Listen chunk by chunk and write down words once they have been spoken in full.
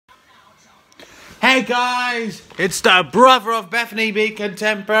Hey guys, it's the brother of Bethany B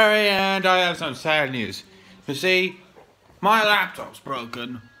Contemporary, and I have some sad news. You see, my laptop's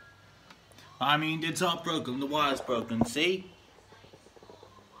broken. I mean, it's not broken, the wire's broken, see?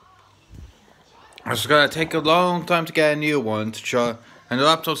 It's gonna take a long time to get a new one to charge, and the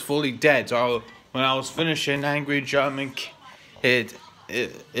laptop's fully dead, so when I was finishing Angry German Kid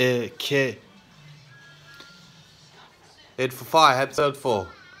for Fire, episode 4.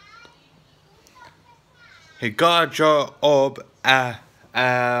 He got a job at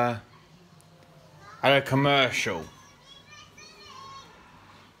a commercial.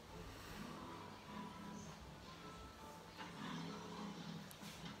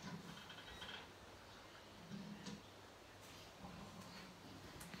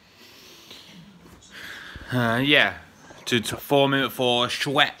 Yeah, to form it for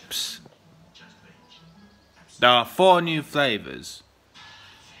Schweppes. There are 4 new flavors: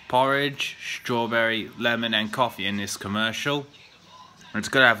 porridge, strawberry, lemon and coffee in this commercial. It's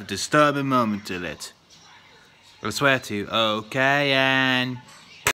gonna have a disturbing moment to it. I swear to you. Okay, and